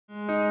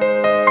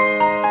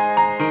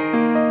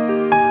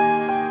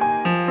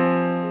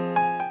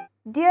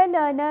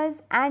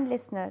learners and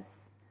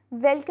listeners,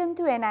 welcome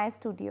to NI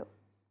Studio.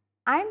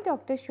 I am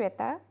Dr.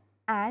 Shweta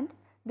and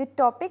the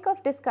topic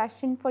of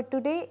discussion for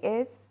today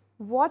is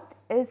what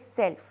is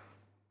self?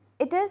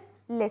 It is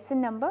lesson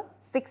number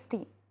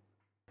 16.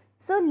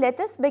 So let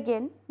us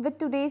begin with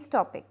today's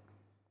topic.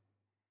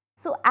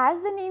 So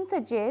as the name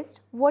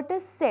suggests, what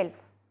is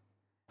self?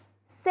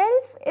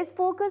 Self is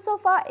focus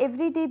of our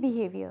everyday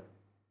behavior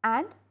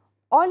and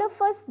all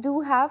of us do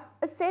have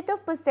a set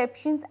of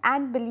perceptions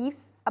and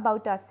beliefs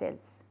about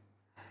ourselves.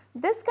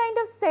 This kind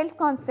of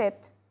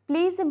self-concept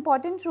plays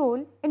important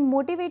role in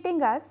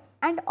motivating us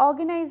and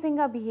organizing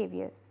our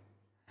behaviors.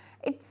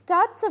 It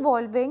starts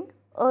evolving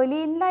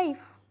early in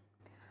life.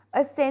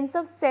 A sense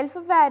of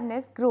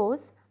self-awareness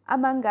grows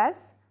among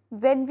us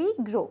when we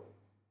grow.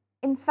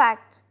 In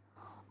fact,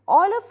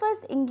 all of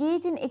us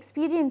engage in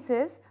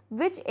experiences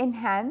which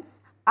enhance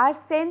our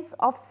sense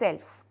of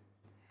self.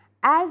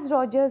 As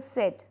Rogers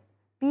said,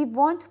 we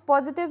want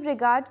positive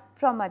regard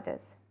from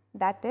others.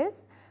 That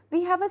is,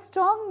 we have a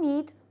strong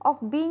need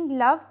of being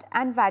loved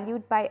and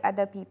valued by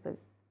other people.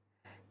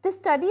 The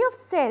study of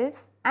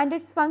self and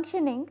its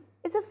functioning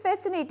is a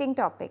fascinating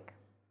topic.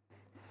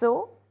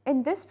 So,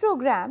 in this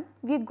program,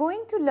 we are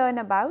going to learn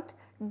about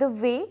the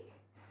way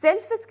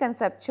self is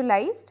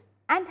conceptualized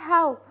and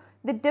how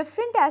the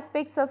different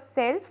aspects of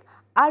self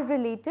are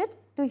related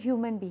to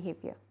human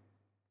behavior.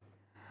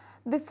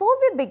 Before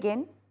we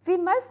begin, we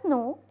must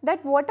know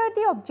that what are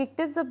the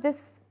objectives of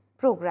this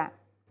program.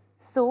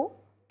 So,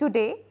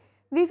 today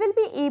we will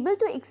be able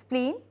to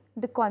explain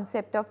the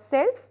concept of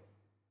self,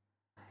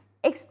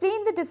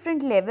 explain the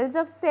different levels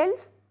of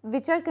self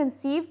which are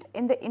conceived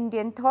in the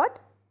Indian thought,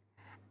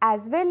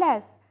 as well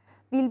as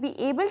we will be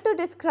able to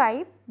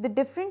describe the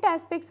different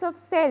aspects of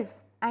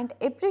self and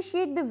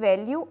appreciate the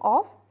value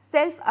of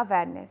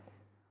self-awareness.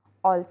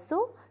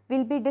 Also, we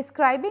will be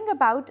describing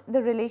about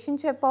the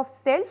relationship of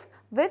self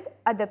with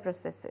other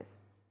processes.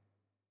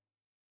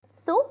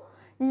 So,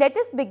 let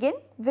us begin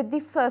with the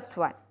first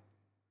one,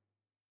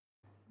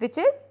 which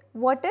is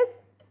what is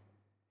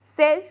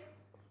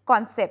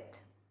self-concept.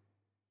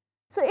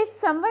 So, if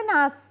someone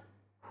asks,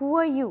 who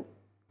are you?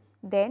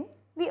 Then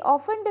we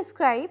often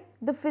describe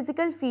the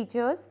physical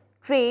features,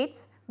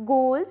 traits,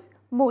 goals,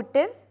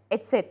 motives,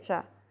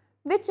 etc.,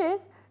 which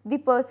is the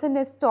person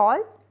is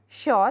tall,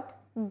 short,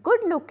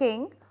 good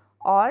looking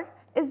or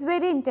is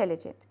very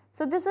intelligent.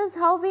 So, this is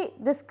how we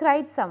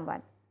describe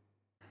someone.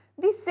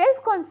 The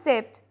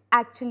self-concept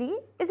actually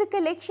is a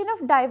collection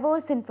of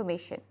diverse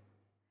information.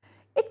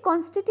 It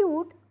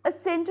constitutes a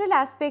central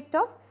aspect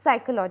of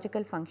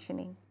psychological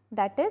functioning,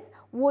 that is,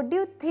 what do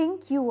you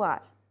think you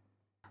are?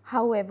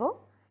 However,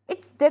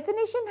 its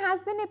definition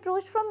has been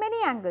approached from many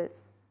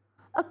angles.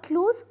 A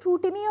close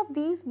scrutiny of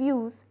these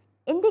views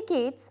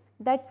indicates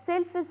that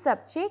self is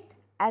subject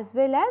as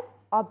well as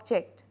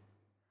object.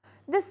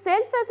 The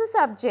self as a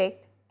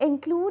subject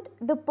include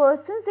the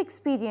person's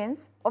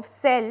experience of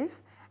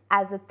self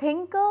as a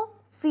thinker,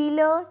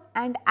 feeler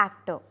and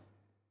actor,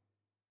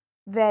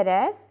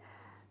 whereas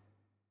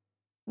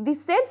the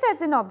self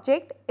as an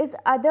object is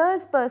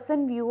others'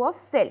 person view of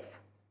self.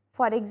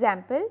 For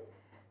example,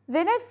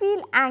 when I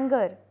feel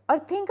anger or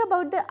think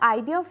about the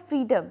idea of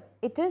freedom,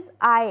 it is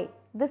I,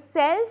 the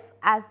self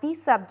as the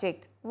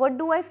subject. What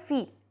do I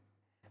feel?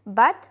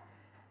 But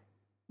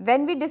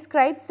when we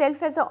describe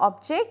self as an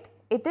object,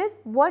 it is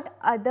what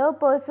other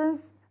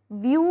person's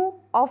view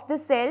of the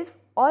self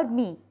or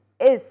me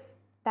is.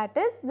 That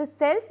is the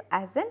self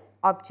as an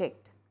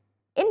object.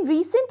 In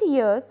recent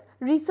years,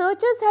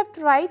 researchers have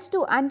tried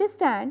to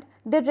understand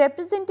the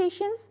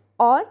representations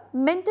or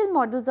mental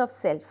models of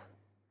self.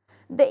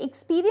 The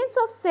experience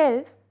of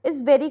self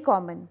is very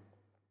common,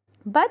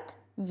 but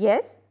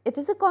yes, it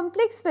is a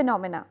complex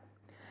phenomena.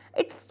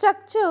 Its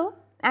structure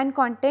and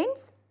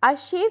contents are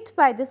shaped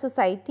by the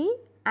society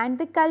and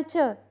the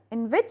culture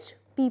in which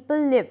people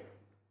live.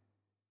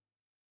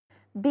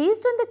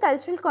 Based on the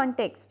cultural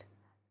context,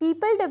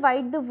 people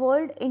divide the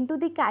world into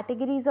the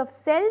categories of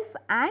self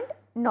and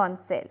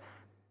non-self.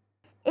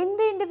 In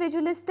the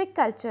individualistic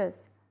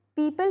cultures,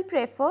 people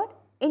prefer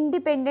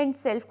independent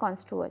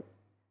self-construal,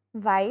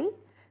 while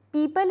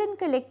people in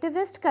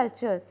collectivist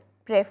cultures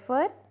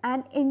prefer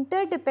an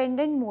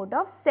interdependent mode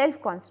of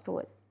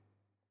self-construal.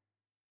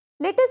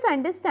 Let us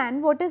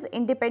understand what is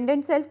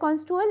independent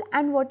self-construal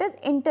and what is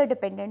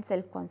interdependent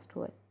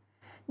self-construal.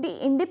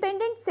 The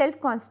independent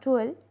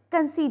self-construal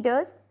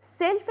considers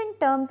self in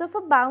terms of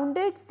a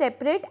bounded,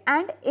 separate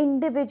and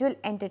individual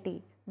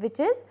entity, which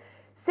is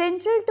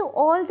central to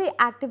all the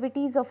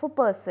activities of a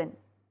person,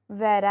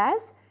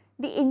 whereas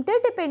the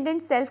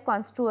interdependent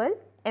self-construal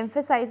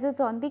emphasizes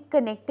on the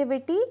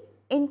connectivity,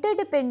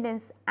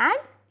 interdependence and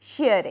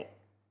sharing.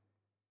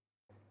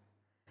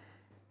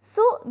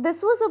 So,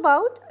 this was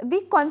about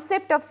the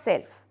concept of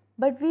self,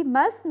 but we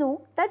must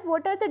know that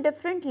what are the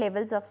different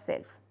levels of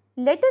self.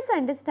 Let us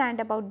understand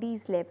about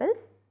these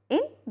levels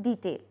in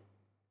detail.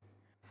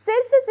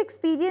 Self is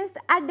experienced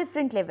at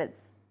different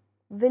levels.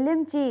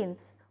 William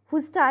James, who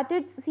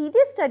started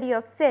serious study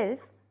of self,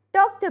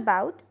 talked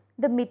about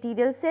the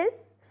material self,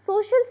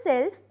 social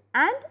self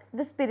and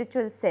the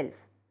spiritual self.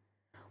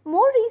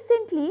 More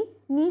recently,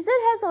 Nieser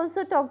has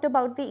also talked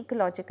about the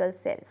ecological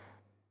self.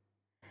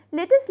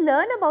 Let us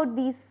learn about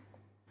these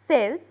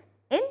selves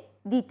in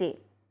detail.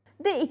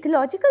 The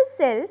ecological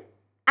self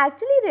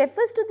actually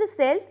refers to the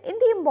self in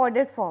the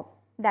embodied form,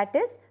 that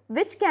is,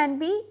 which can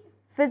be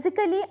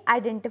physically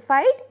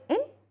identified in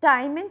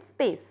time and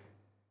space.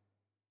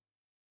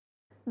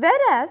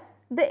 Whereas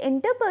the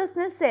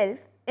interpersonal self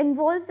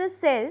involves the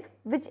self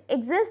which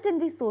exists in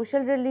the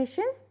social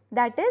relations,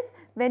 that is,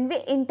 when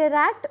we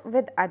interact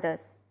with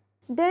others.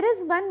 There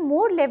is one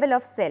more level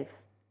of self,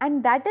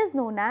 and that is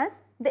known as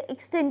the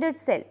extended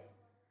self.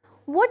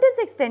 What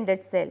is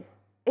extended self?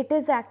 It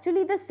is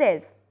actually the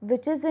self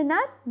which is in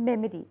our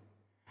memory,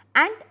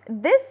 and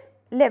this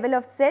level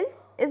of self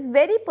is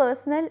very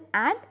personal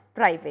and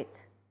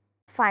private.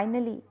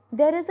 Finally,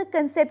 there is a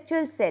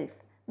conceptual self,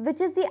 which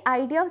is the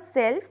idea of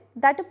self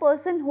that a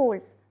person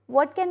holds.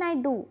 What can I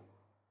do?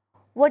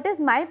 What is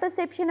my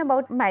perception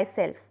about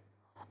myself?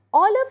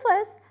 All of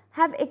us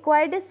have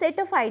acquired a set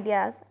of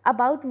ideas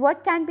about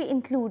what can be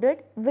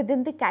included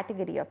within the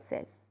category of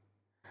self.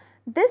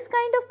 This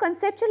kind of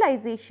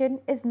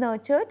conceptualization is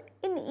nurtured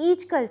in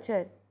each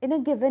culture in a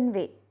given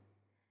way.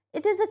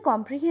 It is a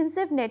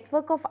comprehensive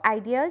network of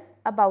ideas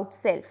about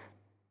self.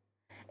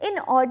 In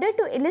order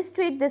to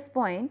illustrate this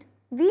point,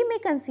 we may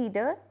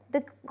consider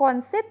the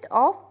concept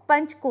of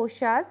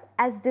Panch-koshas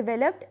as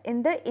developed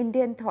in the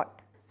Indian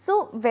thought.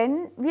 So,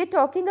 when we are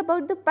talking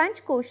about the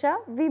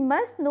Panch-kosha, we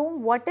must know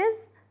what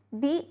is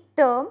the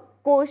term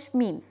kosh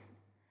means.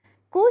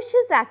 Kosh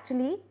is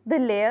actually the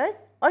layers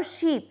or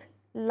sheath,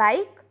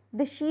 like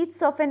the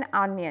sheaths of an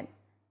onion.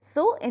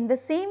 So, in the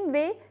same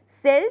way,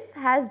 self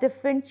has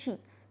different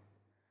sheaths.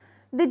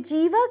 The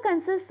jiva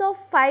consists of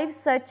 5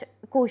 such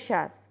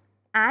koshas,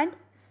 and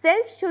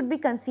self should be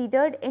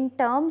considered in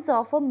terms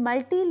of a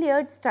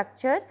multi-layered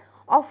structure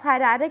of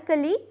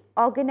hierarchically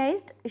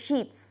organized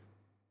sheaths.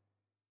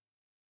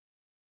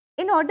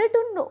 In order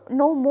to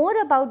know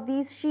more about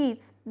these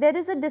sheaths, there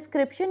is a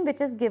description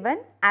which is given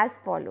as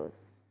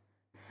follows.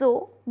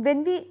 So,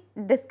 when we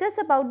discuss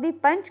about the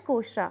Panch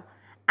Kosha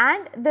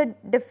and the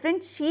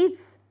different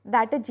sheaths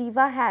that a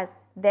jiva has,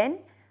 then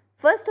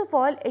first of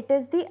all it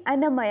is the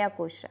Annamaya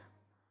Kosha.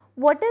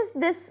 What is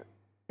this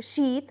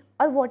sheath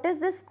or what is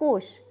this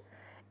kosh?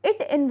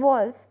 It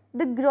involves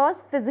the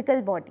gross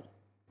physical body.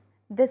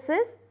 This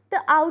is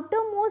the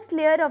outermost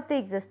layer of the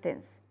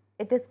existence.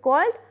 It is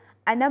called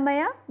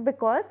Annamaya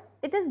because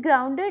it is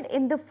grounded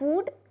in the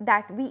food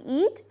that we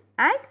eat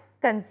and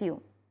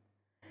consume.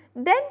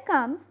 Then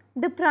comes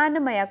the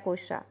Pranamaya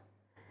Kosha.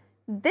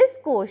 This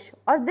kosh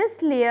or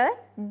this layer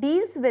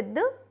deals with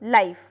the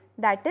life,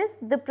 that is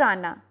the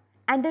prana,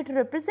 and it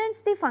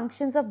represents the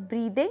functions of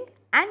breathing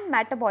and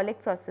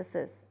metabolic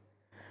processes.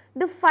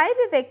 The 5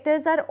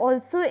 vectors are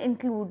also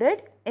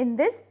included in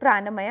this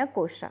Pranamaya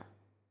Kosha.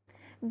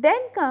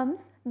 Then comes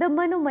the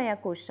Manomaya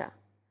Kosha.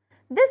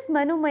 This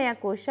Manomaya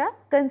Kosha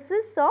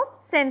consists of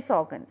sense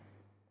organs.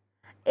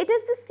 It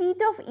is the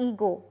seat of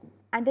ego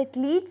and it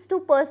leads to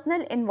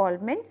personal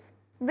involvements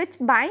which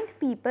bind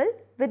people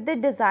with their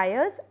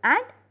desires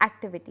and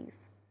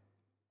activities.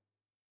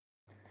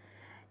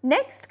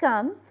 Next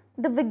comes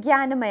the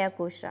Vijnanamaya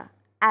Kosha.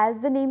 As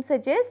the name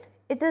suggests,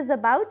 it is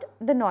about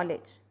the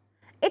knowledge.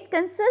 It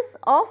consists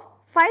of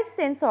 5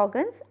 sense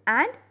organs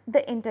and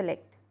the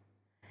intellect.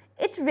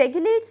 It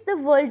regulates the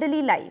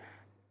worldly life.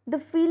 The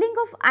feeling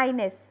of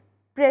I-ness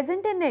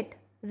present in it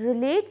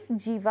relates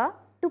jiva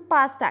to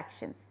past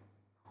actions.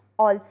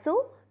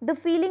 Also, the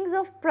feelings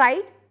of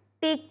pride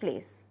take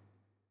place.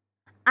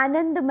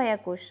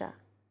 Anandamaya Kosha.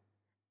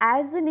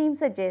 As the name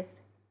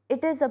suggests,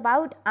 it is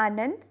about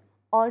Anand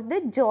or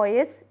the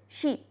joyous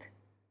sheath.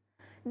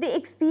 The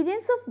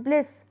experience of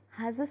bliss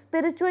has a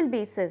spiritual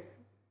basis.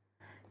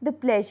 The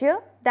pleasure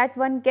that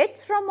one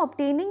gets from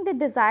obtaining the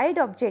desired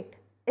object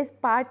is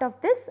part of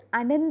this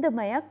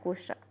Anandamaya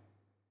Kosha.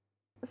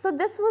 So,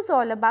 this was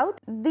all about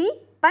the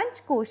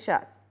Panch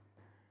Koshas.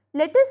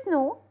 Let us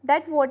know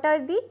that what are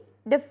the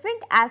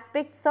different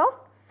aspects of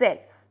self.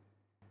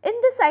 In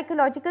the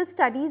psychological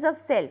studies of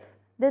self,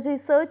 the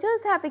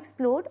researchers have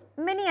explored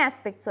many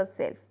aspects of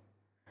self.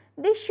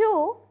 They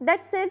show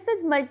that self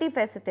is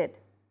multifaceted.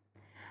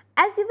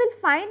 As you will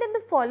find in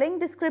the following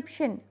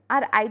description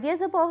are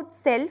ideas about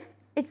self,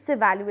 its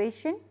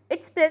evaluation,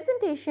 its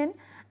presentation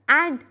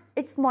and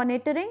its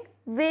monitoring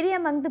vary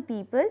among the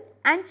people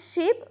and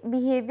shape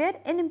behavior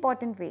in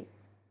important ways.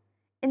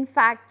 In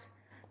fact,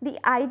 the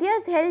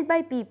ideas held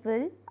by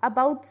people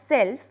about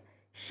self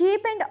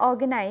shape and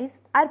organize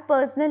our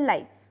personal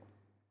lives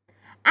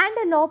and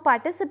allow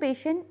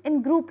participation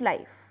in group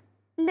life.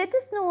 Let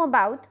us know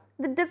about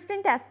the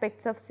different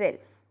aspects of self.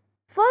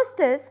 First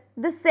is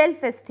the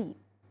self-esteem.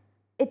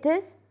 It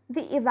is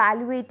the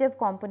evaluative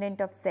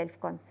component of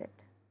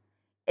self-concept.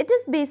 It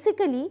is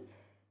basically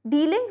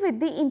dealing with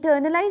the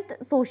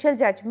internalized social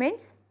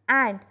judgments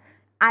and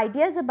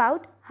ideas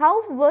about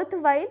how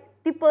worthwhile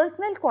the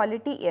personal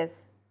quality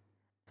is.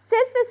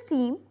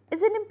 Self-esteem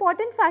is an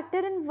important factor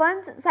in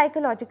one's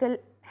psychological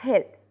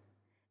health.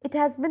 It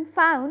has been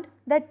found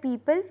that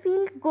people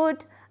feel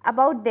good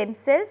about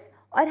themselves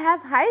or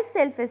have high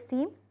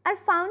self-esteem are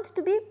found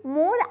to be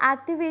more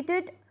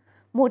activated,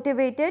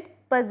 motivated,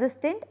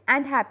 persistent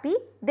and happy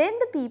than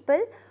the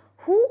people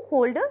who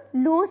hold a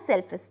low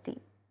self-esteem.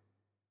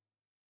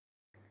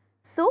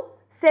 So,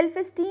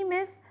 self-esteem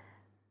is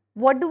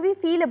what do we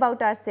feel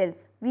about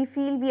ourselves? We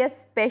feel we are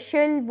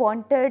special,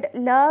 wanted,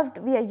 loved,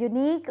 we are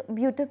unique,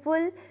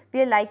 beautiful,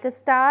 we are like a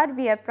star,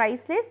 we are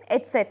priceless,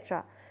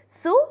 etc.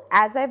 So,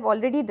 as I have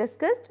already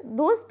discussed,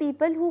 those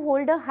people who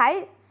hold a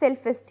high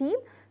self-esteem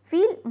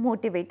feel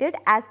motivated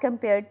as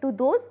compared to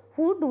those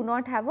who do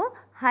not have a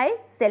high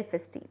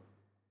self-esteem.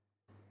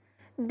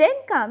 Then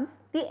comes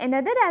the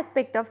another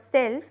aspect of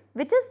self,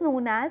 which is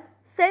known as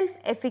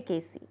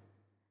self-efficacy,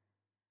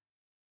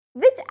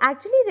 which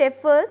actually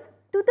refers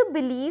to the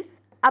beliefs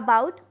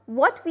about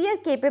what we are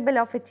capable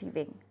of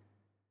achieving,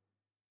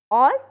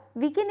 or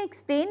we can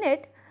explain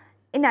it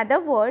in other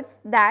words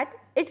that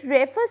it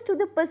refers to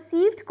the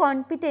perceived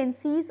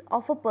competencies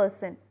of a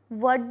person.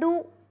 What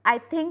do I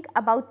think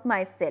about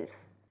myself?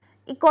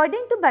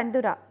 According to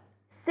Bandura,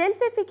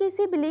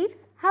 self-efficacy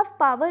beliefs have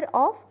power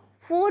of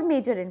 4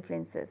 major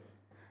influences.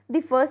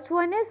 The first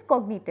one is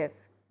cognitive,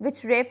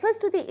 which refers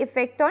to the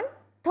effect on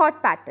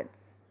thought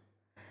patterns.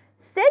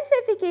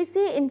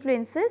 Self-efficacy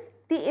influences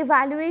the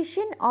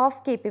evaluation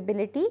of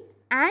capability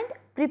and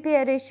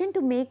preparation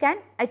to make an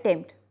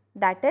attempt.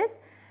 That is,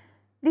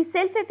 the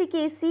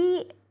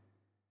self-efficacy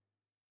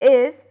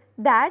is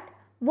that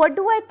what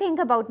do I think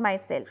about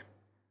myself,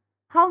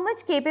 how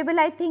much capable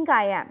I think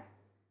I am.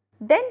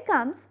 Then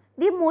comes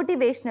the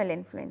motivational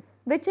influence,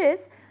 which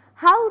is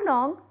how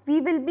long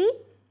we will be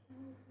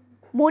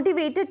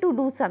motivated to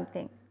do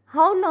something,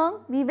 how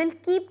long we will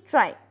keep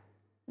trying.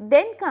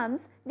 Then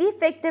comes the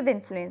affective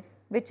influence,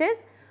 which is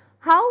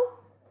how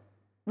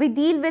we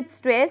deal with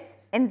stress,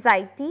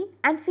 anxiety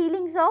and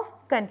feelings of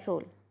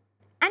control.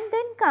 And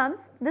then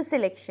comes the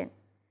selection,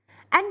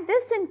 and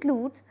this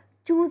includes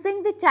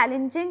choosing the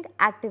challenging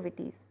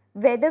activities,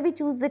 whether we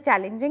choose the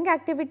challenging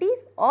activities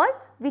or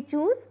we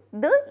choose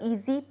the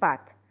easy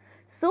path.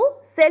 So,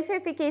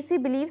 self-efficacy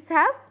beliefs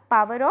have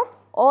power of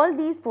all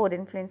these 4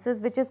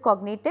 influences, which is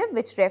cognitive,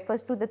 which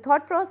refers to the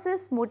thought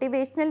process,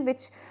 motivational,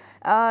 which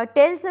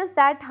tells us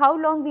that how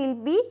long we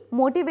will be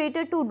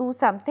motivated to do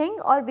something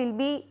or will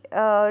be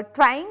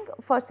trying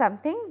for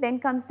something. Then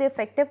comes the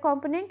affective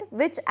component,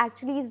 which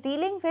actually is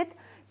dealing with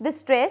the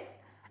stress,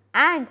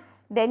 and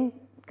then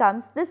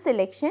comes the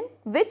selection,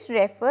 which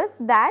refers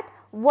that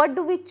what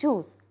do we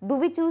choose? Do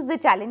we choose the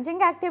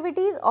challenging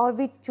activities or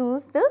we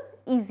choose the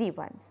easy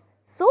ones?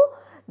 So,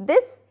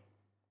 this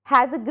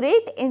has a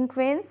great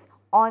influence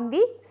on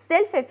the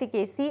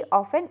self-efficacy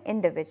of an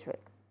individual.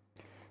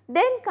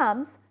 Then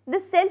comes the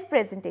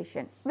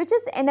self-presentation, which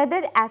is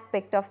another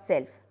aspect of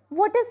self.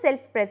 What is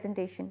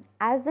self-presentation?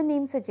 As the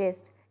name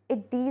suggests,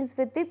 it deals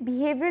with the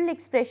behavioral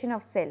expression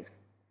of self.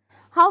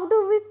 How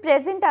do we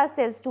present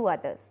ourselves to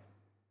others?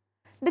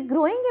 The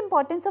growing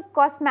importance of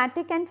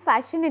cosmetic and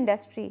fashion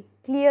industry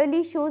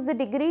clearly shows the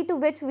degree to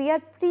which we are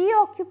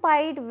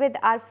preoccupied with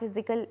our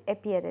physical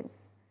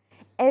appearance.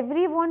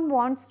 Everyone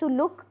wants to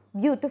look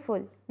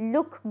beautiful,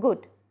 look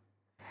good.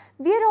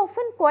 We are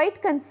often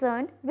quite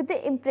concerned with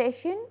the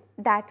impression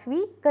that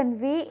we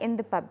convey in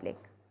the public.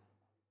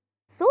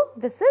 So,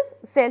 this is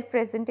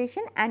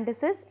self-presentation and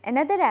this is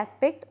another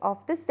aspect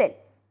of the self.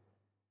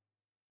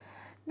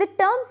 The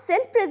term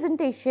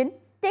self-presentation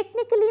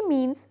technically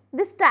means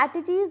the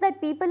strategies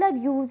that people are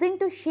using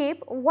to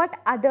shape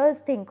what others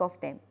think of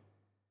them.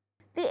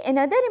 The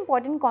another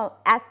important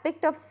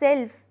aspect of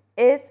self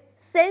is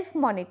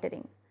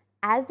self-monitoring.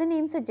 As the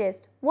name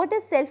suggests, what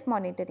is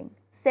self-monitoring?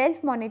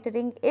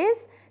 Self-monitoring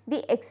is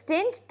the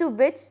extent to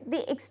which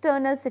the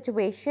external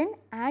situation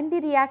and the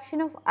reaction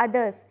of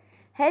others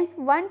help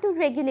one to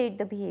regulate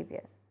the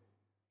behavior.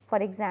 For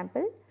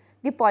example,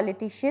 the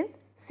politicians,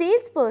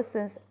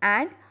 salespersons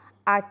and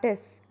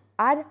artists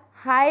are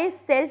high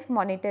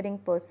self-monitoring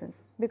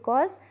persons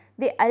because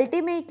they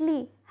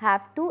ultimately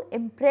have to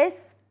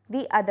impress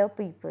the other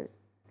people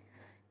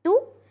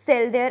to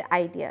sell their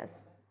ideas.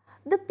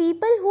 The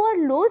people who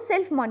are low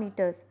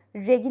self-monitors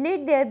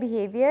regulate their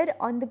behavior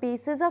on the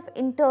basis of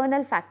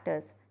internal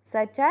factors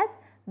such as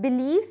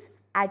beliefs,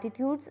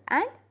 attitudes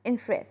and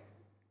interests.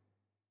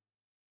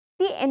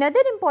 The another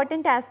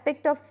important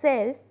aspect of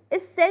self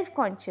is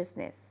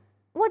self-consciousness.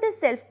 What is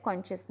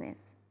self-consciousness?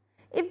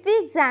 If we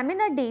examine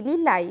our daily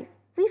life,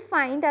 we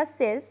find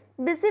ourselves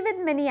busy with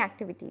many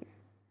activities.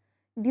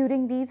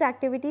 During these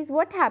activities,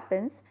 what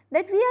happens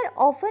that we are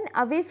often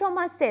away from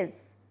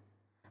ourselves.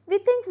 We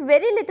think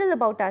very little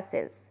about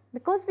ourselves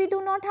because we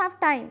do not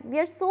have time. We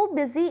are so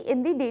busy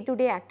in the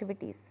day-to-day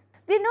activities.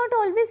 We are not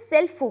always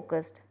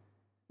self-focused,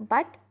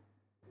 but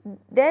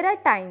there are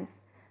times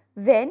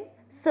when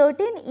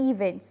certain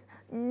events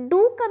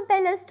do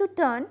compel us to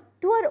turn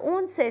to our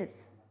own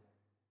selves.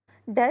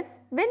 Thus,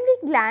 when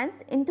we glance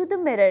into the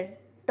mirror,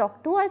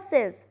 talk to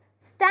ourselves,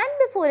 stand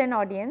before an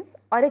audience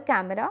or a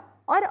camera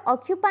or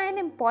occupy an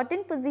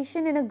important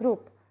position in a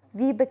group,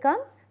 we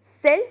become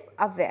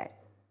self-aware.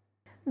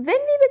 When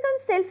we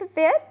become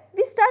self-aware,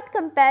 we start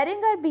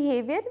comparing our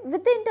behavior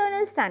with the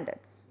internal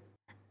standards.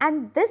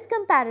 And this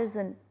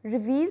comparison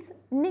reveals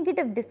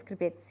negative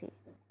discrepancy.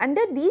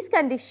 Under these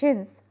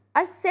conditions,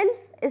 our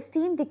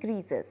self-esteem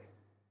decreases.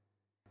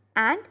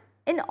 And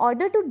in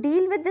order to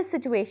deal with this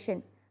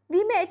situation,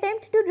 we may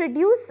attempt to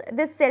reduce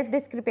this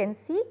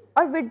self-discrepancy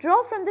or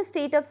withdraw from the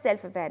state of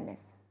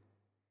self-awareness.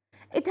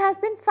 It has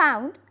been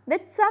found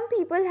that some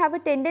people have a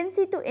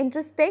tendency to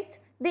introspect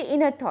the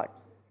inner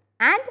thoughts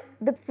and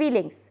the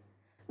feelings,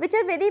 which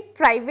are very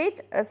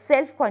private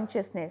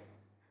self-consciousness,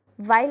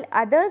 while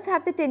others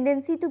have the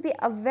tendency to be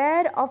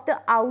aware of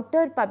the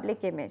outer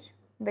public image,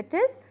 which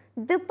is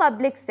the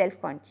public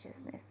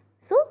self-consciousness.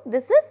 So,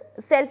 this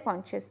is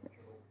self-consciousness.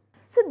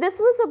 So, this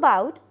was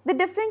about the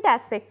different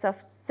aspects of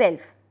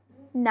self.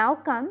 Now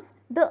comes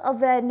the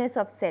awareness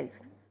of self.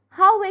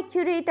 How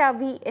accurate are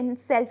we in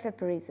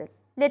self-appraisal?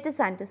 Let us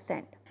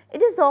understand.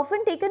 It is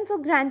often taken for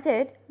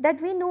granted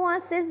that we know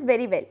ourselves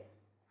very well.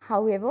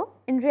 However,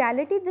 in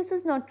reality this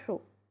is not true.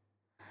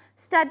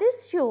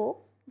 Studies show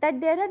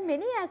that there are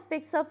many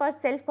aspects of our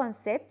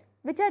self-concept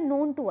which are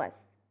known to us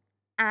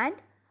and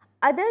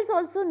others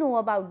also know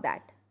about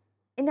that.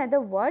 In other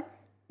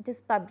words, it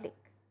is public.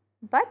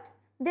 But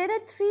there are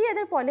three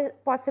other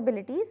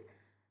possibilities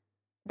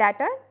that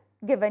are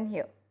given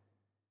here.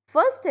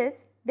 First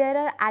is, there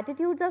are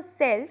attitudes of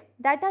self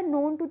that are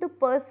known to the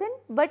person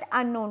but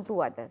unknown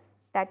to others.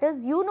 That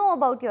is, you know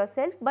about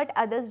yourself but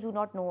others do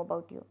not know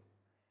about you.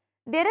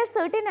 There are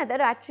certain other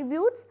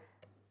attributes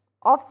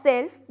of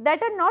self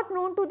that are not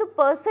known to the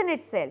person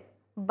itself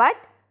but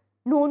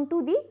known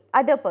to the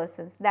other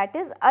persons. That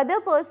is, other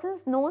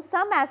persons know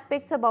some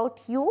aspects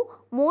about you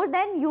more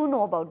than you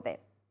know about them.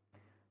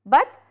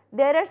 But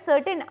there are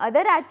certain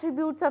other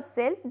attributes of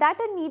self that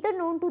are neither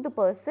known to the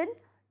person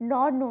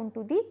nor known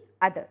to the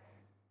others.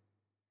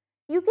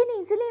 You can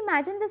easily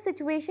imagine the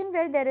situation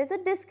where there is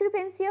a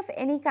discrepancy of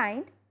any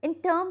kind in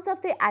terms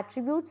of the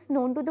attributes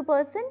known to the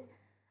person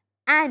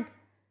and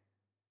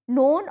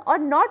known or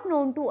not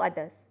known to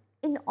others.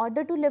 In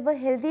order to live a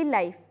healthy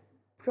life,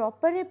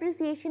 proper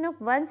appreciation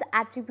of one's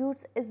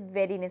attributes is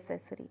very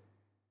necessary.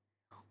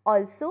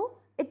 Also,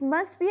 it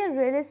must be a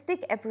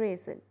realistic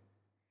appraisal.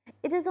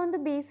 It is on the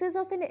basis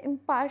of an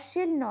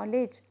impartial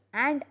knowledge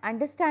and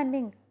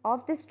understanding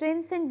of the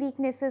strengths and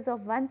weaknesses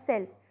of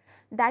oneself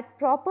that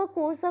proper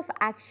course of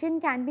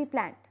action can be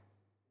planned.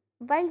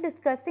 While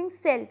discussing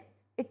self,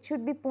 it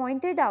should be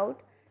pointed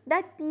out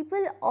that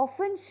people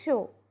often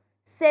show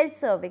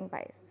self-serving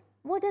bias.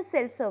 What is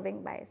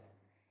self-serving bias?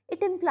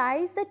 It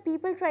implies that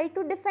people try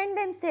to defend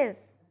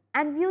themselves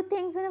and view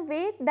things in a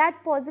way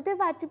that positive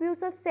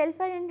attributes of self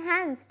are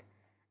enhanced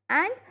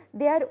and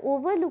they are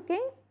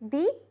overlooking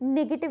the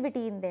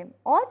negativity in them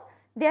or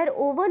they are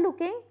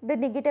overlooking the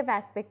negative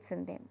aspects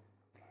in them.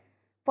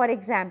 For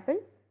example,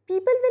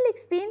 people will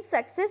experience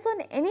success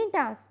on any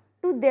task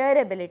to their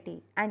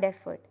ability and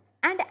effort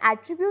and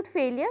attribute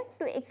failure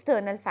to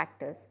external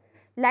factors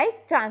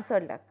like chance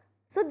or luck.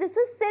 So, this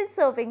is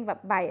self-serving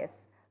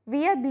bias.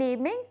 We are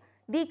blaming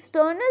the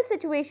external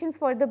situations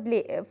for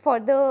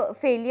the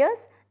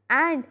failures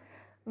and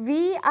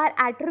we are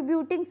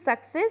attributing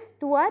success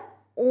to our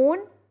own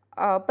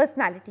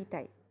personality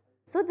type.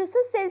 So, this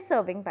is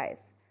self-serving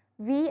bias.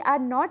 We are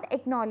not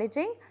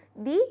acknowledging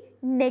the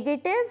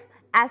negative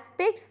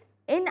aspects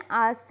in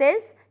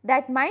ourselves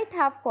that might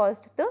have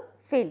caused the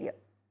failure.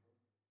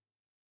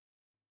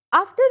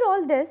 After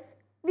all this,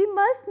 we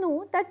must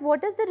know that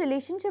what is the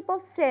relationship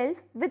of self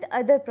with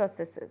other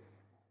processes,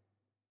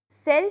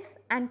 self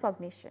and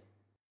cognition.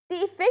 The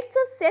effects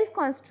of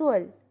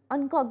self-construal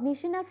on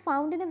cognition are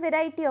found in a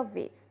variety of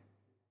ways.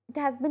 It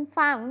has been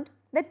found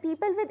that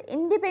people with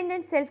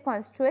independent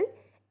self-construal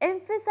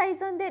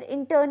emphasize on their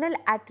internal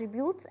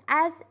attributes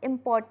as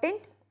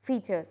important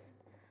features,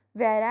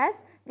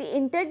 whereas the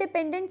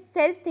interdependent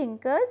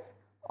self-thinkers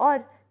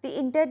or the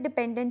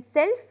interdependent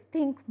self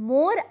think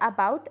more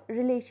about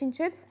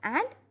relationships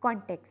and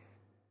contexts.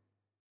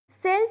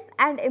 Self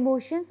and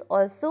emotions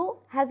also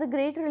has a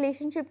great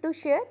relationship to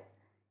share.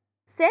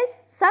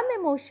 Some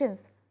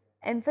emotions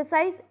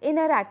emphasize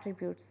inner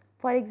attributes.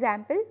 For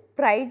example,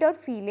 pride or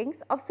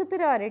feelings of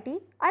superiority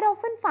are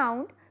often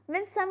found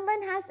when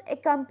someone has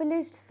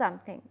accomplished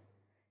something.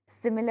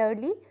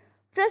 Similarly,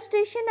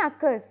 frustration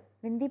occurs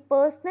when the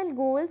personal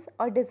goals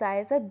or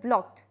desires are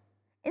blocked.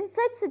 In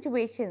such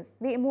situations,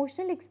 the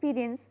emotional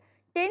experience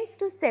tends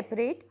to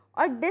separate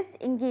or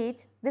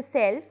disengage the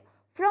self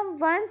from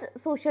one's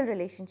social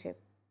relationship.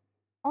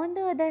 On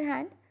the other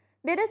hand,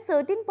 there are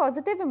certain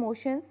positive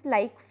emotions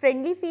like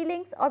friendly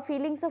feelings or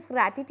feelings of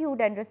gratitude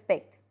and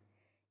respect.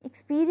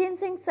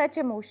 Experiencing such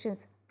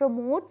emotions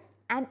promotes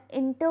an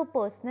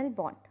interpersonal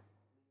bond.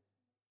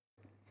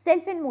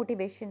 Self and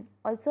motivation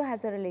also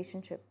has a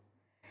relationship.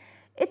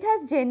 It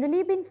has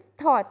generally been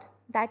thought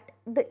that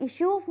the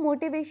issue of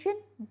motivation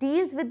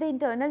deals with the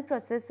internal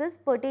processes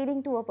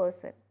pertaining to a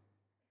person.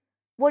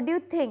 What do you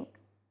think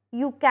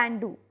you can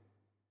do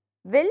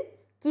will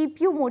keep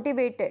you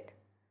motivated?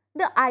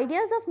 The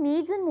ideas of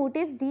needs and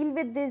motives deal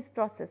with these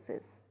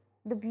processes.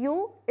 the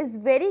view is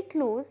very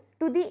close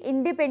to the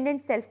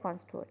independent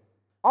self-control.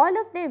 All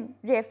of them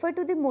refer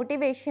to the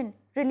motivation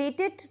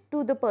related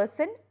to the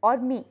person or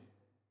me.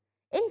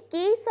 In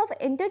case of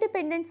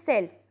interdependent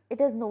self,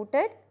 it is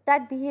noted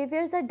that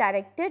behaviors are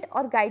directed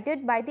or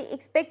guided by the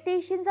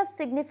expectations of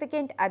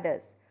significant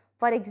others.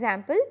 For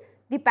example,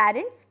 the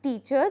parents,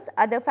 teachers,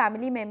 other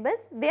family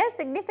members, they are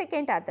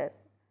significant others.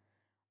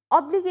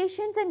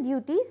 Obligations and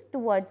duties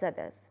towards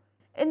others.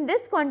 In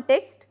this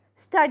context,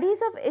 studies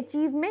of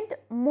achievement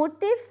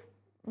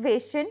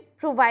motivation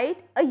provide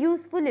a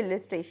useful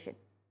illustration,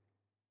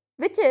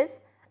 which is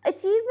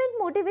achievement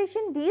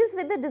motivation deals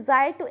with the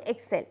desire to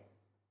excel.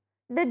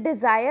 The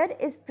desire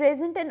is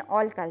present in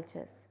all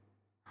cultures.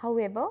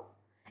 However,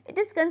 it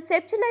is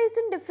conceptualized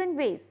in different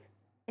ways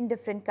in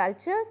different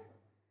cultures.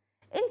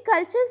 In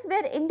cultures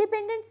where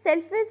independent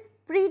self is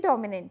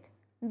predominant,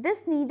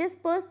 this need is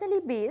personally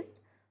based,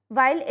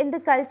 while in the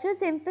cultures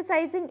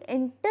emphasizing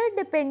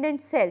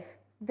interdependent self,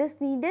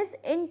 this need is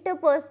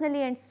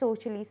interpersonally and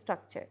socially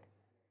structured.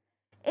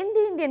 In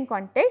the Indian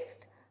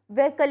context,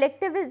 where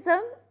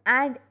collectivism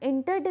and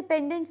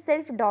interdependent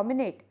self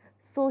dominate,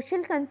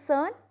 social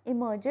concern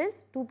emerges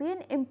to be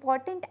an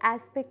important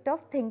aspect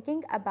of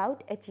thinking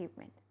about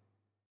achievement.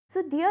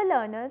 So, dear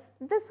learners,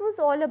 this was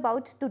all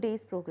about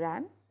today's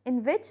program,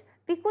 in which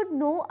we could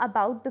know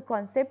about the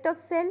concept of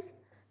self,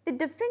 the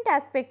different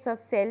aspects of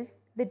self,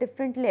 the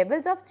different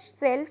levels of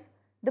self,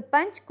 the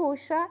Panch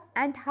Kosha,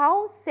 and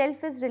how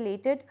self is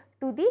related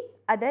to the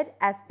other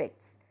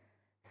aspects.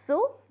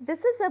 So,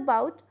 this is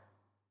about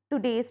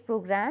today's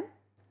program.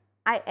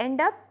 I end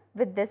up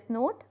with this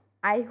note.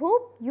 I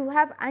hope you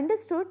have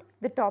understood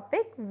the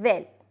topic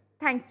well.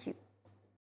 Thank you.